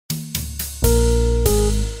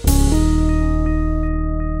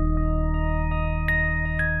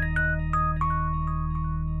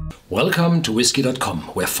Welcome to Whisky.com,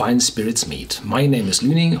 where fine spirits meet. My name is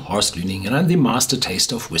Luening, Horst Luening, and I'm the master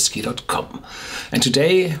taster of Whisky.com. And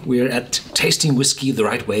today we're at Tasting Whiskey the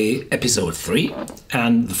Right Way, episode 3.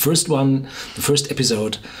 And the first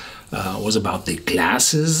episode was about the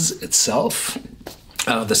glasses itself.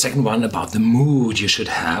 The second one about the mood you should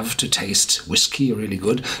have to taste whiskey really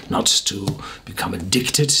good, not to become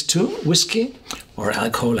addicted to whiskey or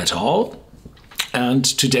alcohol at all. And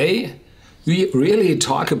today we really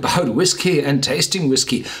talk about whiskey and tasting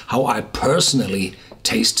whiskey, how I personally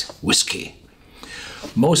taste whiskey.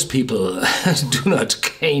 Most people do not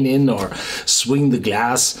cane in or swing the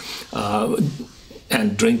glass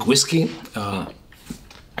and drink whiskey.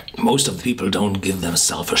 Most of the people don't give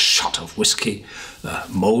themselves a shot of whiskey.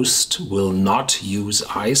 Most will not use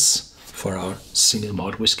ice for our single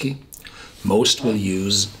malt whiskey. Most will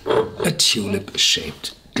use a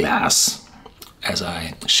tulip-shaped glass, as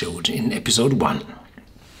I showed in episode 1.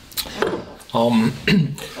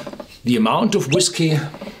 The amount of whiskey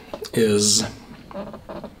is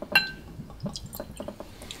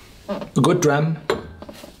a good dram.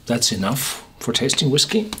 That's enough for tasting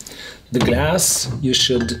whiskey. The glass you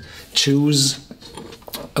should choose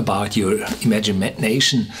about your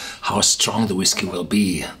imagination how strong the whiskey will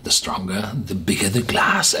be. The stronger, the bigger the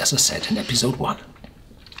glass, as I said in episode 1.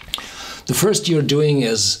 The first you're doing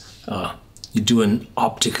is you do an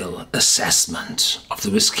optical assessment of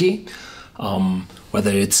the whiskey,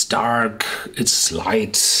 whether it's dark, it's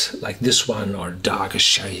light, like this one, or dark as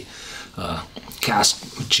sherry,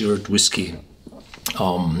 cask matured whiskey,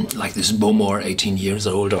 like this Bowmore 18 years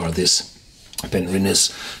old, or this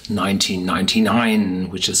Penrhyn's 1999,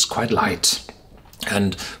 which is quite light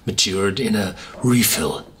and matured in a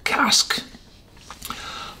refill cask.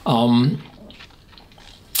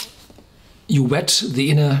 You wet the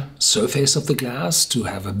inner surface of the glass to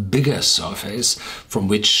have a bigger surface from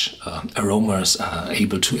which aromas are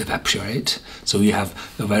able to evaporate. So you have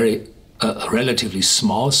a relatively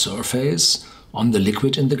small surface on the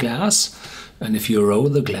liquid in the glass. And if you roll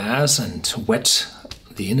the glass and wet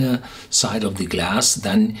the inner side of the glass,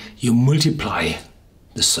 then you multiply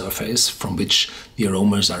the surface from which the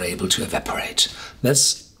aromas are able to evaporate.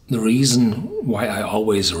 That's the reason why I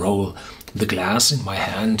always roll the glass in my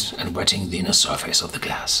hand and wetting the inner surface of the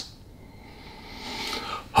glass.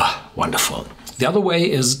 Wonderful. The other way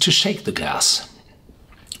is to shake the glass.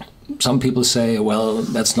 Some people say, well,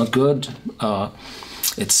 that's not good.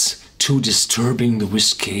 It's too disturbing the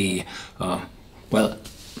whiskey. Well,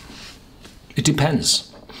 it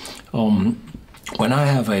depends. When I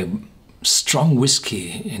have a strong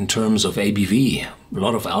whiskey in terms of ABV, a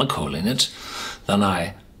lot of alcohol in it, then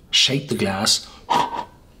I shake the glass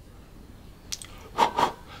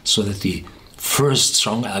so that the first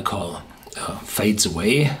strong alcohol fades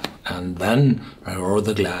away, and then I roll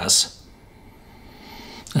the glass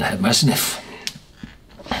and have my sniff.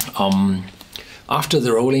 After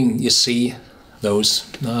the rolling, you see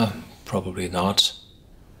those, probably not.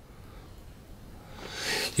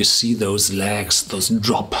 You see those legs, those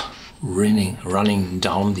drop running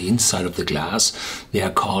down the inside of the glass. They are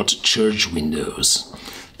called church windows.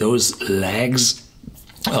 Those legs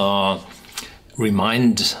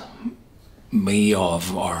remind me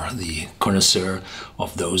of, or the connoisseur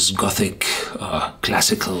of, those Gothic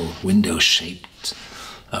classical window shapes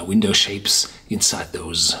inside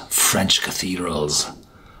those French cathedrals,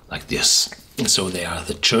 like this. So they are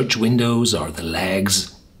the church windows, or the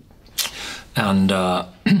legs, and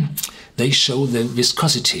they show the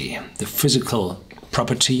viscosity, the physical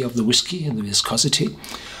property of the whiskey, and the viscosity.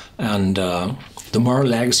 And the more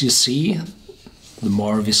legs you see, the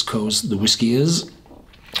more viscose the whiskey is.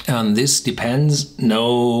 And this depends,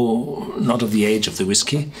 not of the age of the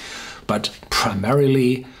whiskey, but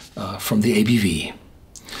primarily from the ABV.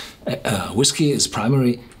 Whiskey is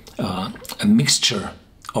primarily a mixture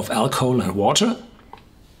of alcohol and water,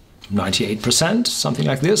 98%, something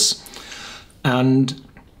like this. And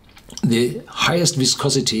the highest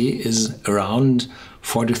viscosity is around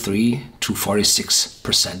 43 to 46%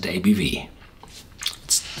 ABV.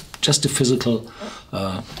 It's just a physical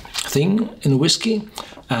thing in a whiskey,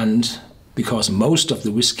 and because most of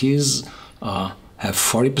the whiskeys have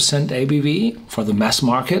 40% ABV for the mass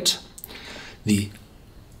market, the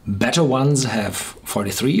better ones have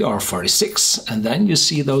 43 or 46, and then you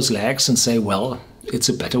see those legs and say, well, it's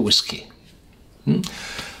a better whiskey.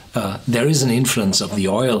 There is an influence of the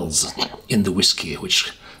oils in the whiskey,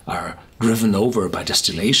 which are driven over by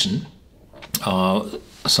distillation.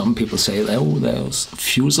 Some people say, oh, there's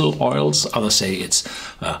fusel oils. Others say it's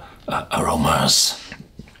aromas,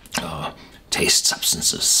 taste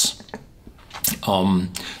substances.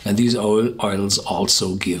 And these oils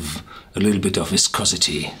also give a little bit of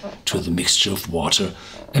viscosity to the mixture of water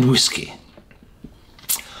and whiskey.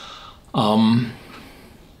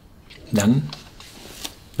 Then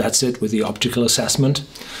that's it with the optical assessment,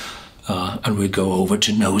 and we go over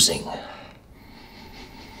to nosing.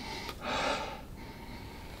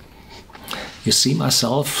 You see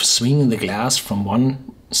myself swinging the glass from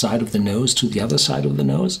one side of the nose to the other side of the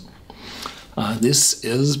nose? This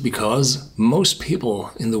is because most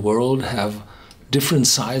people in the world have different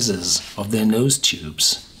sizes of their nose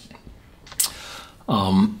tubes.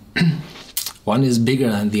 One is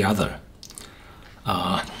bigger than the other.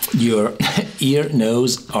 Your ear,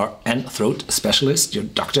 nose, and throat specialist, your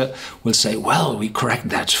doctor, will say, well, we correct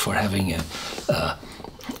that for having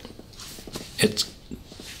it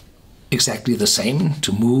exactly the same,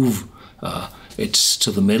 to move it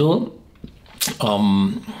to the middle.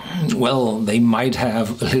 Well, they might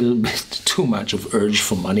have a little bit too much of urge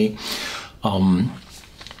for money,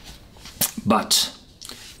 but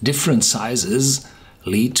different sizes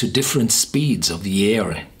lead to different speeds of the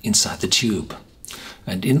air inside the tube.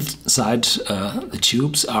 And inside the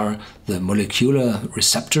tubes are the molecular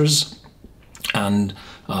receptors, and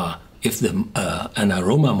if an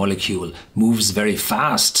aroma molecule moves very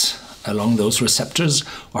fast along those receptors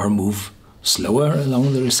or move slower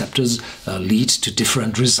along the receptors, lead to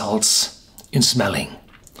different results in smelling.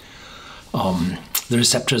 The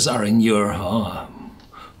receptors are in your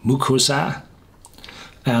mucosa,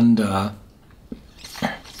 and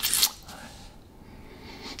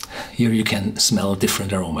here you can smell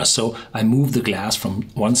different aromas. So I move the glass from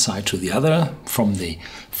one side to the other, from the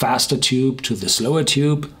faster tube to the slower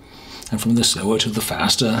tube, and from the slower to the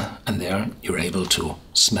faster, and there you're able to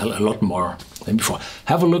smell a lot more than before.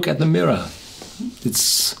 Have a look at the mirror.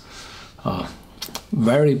 It's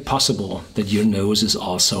very possible that your nose is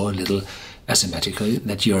also a little asymmetrical,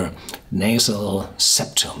 that your nasal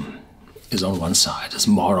septum is on one side, is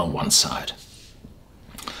more on one side.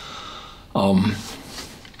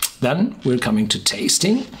 Then we're coming to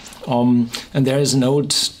tasting, and there is an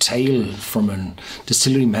old tale from a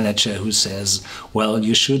distillery manager who says, well,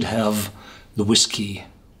 you should have the whiskey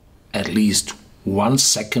at least 1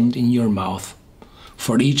 second in your mouth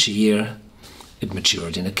for each year it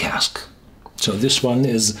matured in a cask. So this one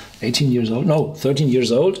is 13 years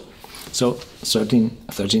old, so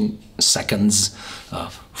 13 seconds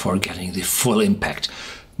for getting the full impact.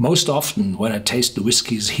 Most often when I taste the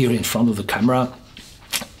whiskies here in front of the camera,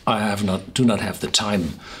 I do not have the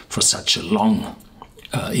time for such a long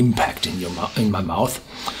impact in my mouth,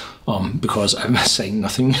 because I'm saying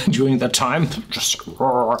nothing during that time. Just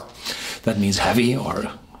that means heavy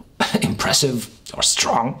or impressive or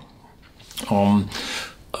strong.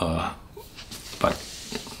 But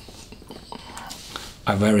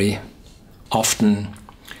I very often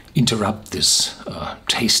interrupt this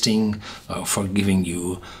tasting for giving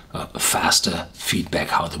you faster feedback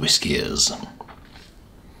how the whiskey is.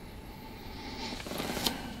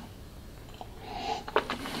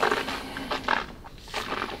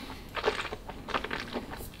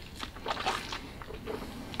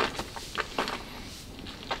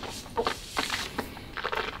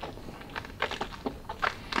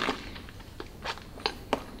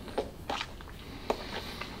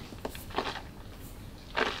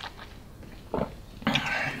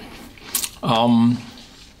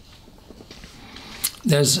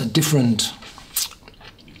 There's a different,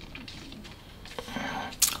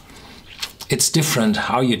 it's different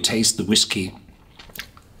how you taste the whiskey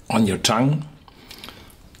on your tongue,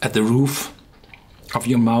 at the roof of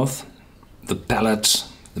your mouth, the palate,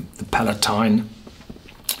 the palatine,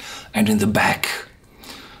 and in the back.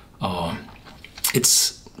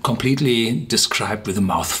 It's completely described with the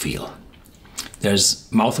mouthfeel.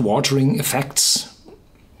 There's mouth-watering effects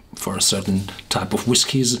for a certain type of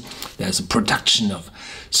whiskies. There's a production of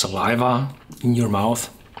saliva in your mouth,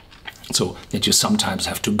 so that you sometimes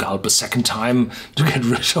have to gulp a second time to get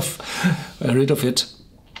rid of it.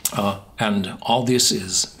 And all this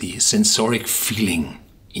is the sensoric feeling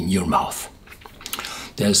in your mouth.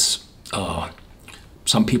 There's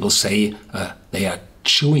some people say they are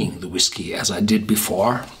chewing the whiskey, as I did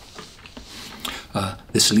before.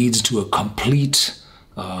 This leads to a complete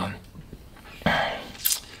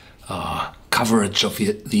coverage of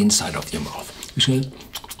the inside of your mouth.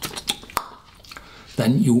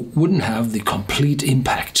 Then you wouldn't have the complete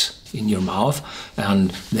impact in your mouth,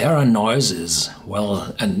 and there are noises.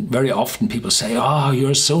 Well, and very often people say, "Oh,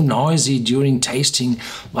 you're so noisy during tasting.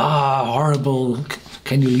 Ah, horrible.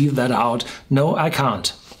 Can you leave that out?" No, I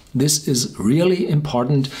can't. This is really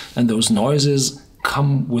important, and those noises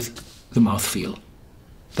come with the mouthfeel.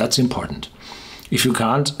 That's important. If you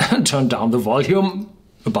can't turn down the volume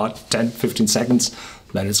about 10-15 seconds,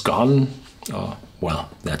 then it's gone. Well,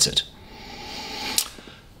 that's it.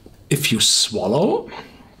 If you swallow,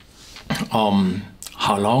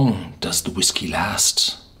 how long does the whiskey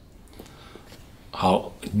last?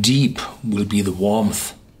 How deep will be the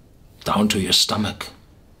warmth down to your stomach?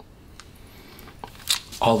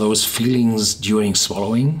 All those feelings during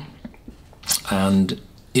swallowing. And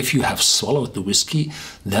if you have swallowed the whiskey,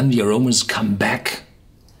 then the aromas come back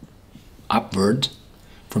upward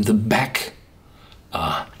from the back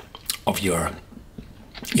of your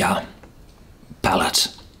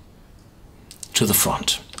palate to the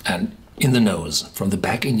front and in the nose, from the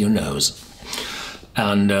back in your nose.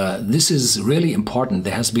 And this is really important.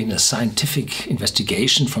 There has been a scientific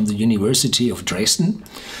investigation from the University of Dresden,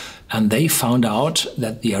 and they found out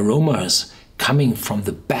that the aromas coming from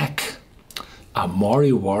the back are more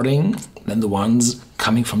rewarding than the ones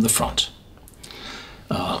coming from the front.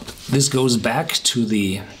 This goes back to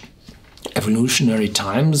the evolutionary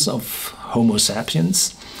times of Homo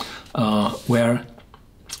sapiens, where,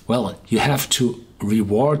 well, you have to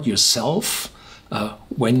reward yourself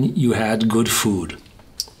when you had good food.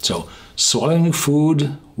 So swallowing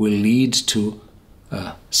food will lead to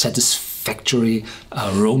satisfactory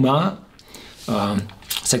aroma,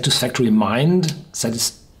 satisfactory mind,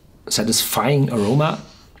 satisfying aroma.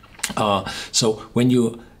 So when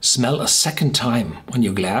you smell a second time on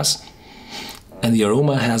your glass and the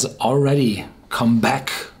aroma has already come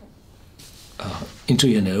back into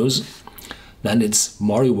your nose, then it's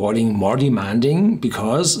more rewarding, more demanding,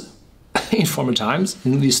 because in former times,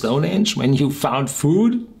 in the Stone Age, when you found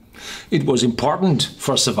food, it was important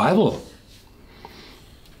for survival.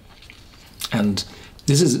 And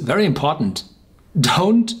this is very important.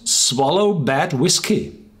 Don't swallow bad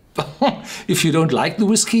whiskey. If you don't like the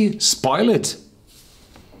whiskey, spoil it.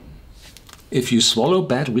 If you swallow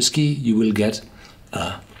bad whiskey, you will get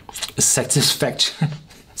a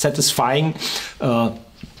satisfying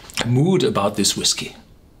mood about this whiskey.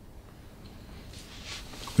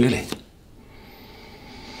 Really.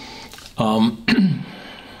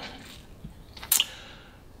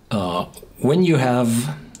 When you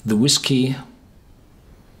have the whiskey,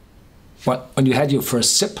 when you had your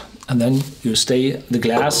first sip and then you stay the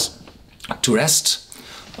glass to rest,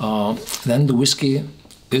 then the whiskey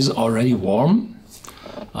is already warm.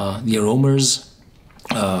 The aromas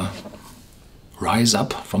rise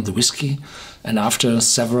up from the whiskey, and after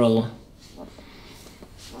several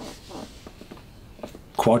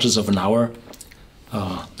quarters of an hour,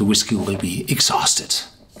 the whiskey will be exhausted.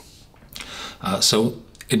 So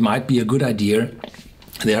it might be a good idea.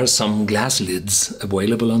 There are some glass lids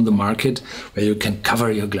available on the market where you can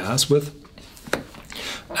cover your glass with,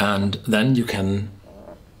 and then you can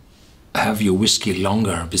have your whiskey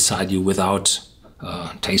longer beside you without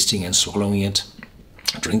tasting and swallowing it,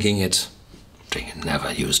 drinking it.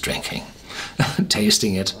 Never use drinking.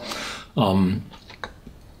 Tasting it.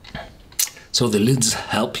 So the lids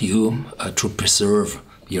help you to preserve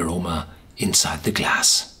the aroma inside the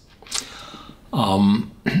glass. The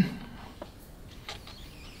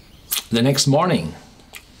next morning,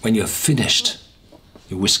 when you have finished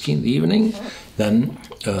your whiskey in the evening, then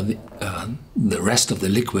the rest of the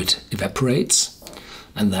liquid evaporates,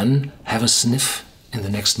 and then have a sniff in the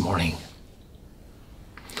next morning.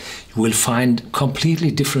 You will find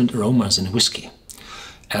completely different aromas in whiskey,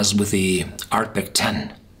 as with the Ardbeg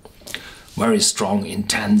 10. Very strong,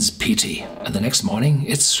 intense, peaty. And the next morning,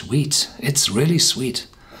 it's sweet. It's really sweet.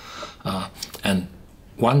 And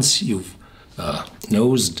once you've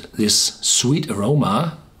nosed this sweet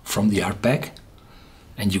aroma from the Ardbeg,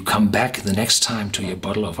 and you come back the next time to your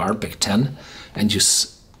bottle of Ardbeg 10, and you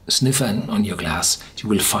sniff on your glass, you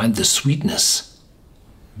will find the sweetness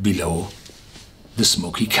below the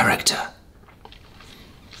smoky character.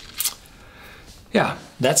 Yeah,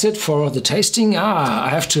 that's it for the tasting. I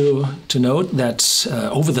have to note that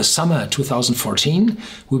over the summer 2014,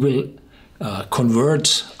 we will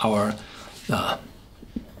convert our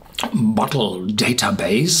bottle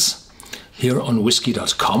database here on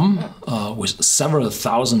Whisky.com with several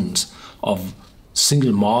thousand of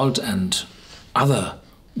single malt and other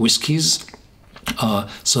whiskies,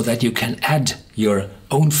 so that you can add your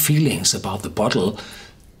own feelings about the bottle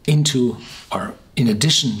into, or in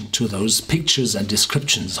addition to, those pictures and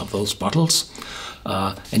descriptions of those bottles,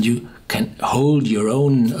 and you can hold your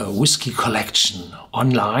own whiskey collection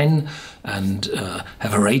online and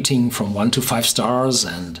have a rating from 1 to 5 stars,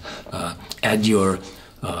 and add your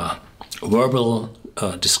verbal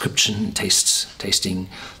description, tasting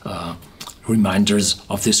reminders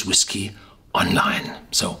of this whiskey online.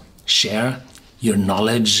 So share your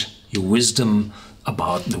knowledge, your wisdom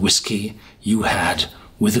about the whiskey you had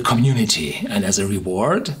with the community. And as a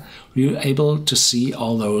reward, you're able to see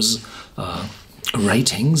all those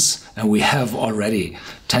ratings. And we have already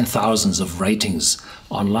 10,000 of ratings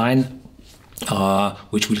online,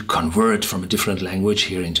 which will convert from a different language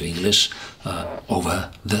here into English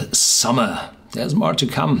over the summer. There's more to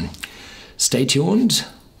come. Stay tuned.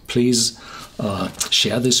 Please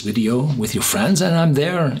share this video with your friends, and I'm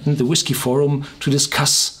there in the Whisky Forum to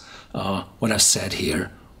discuss what I've said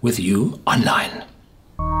here with you online.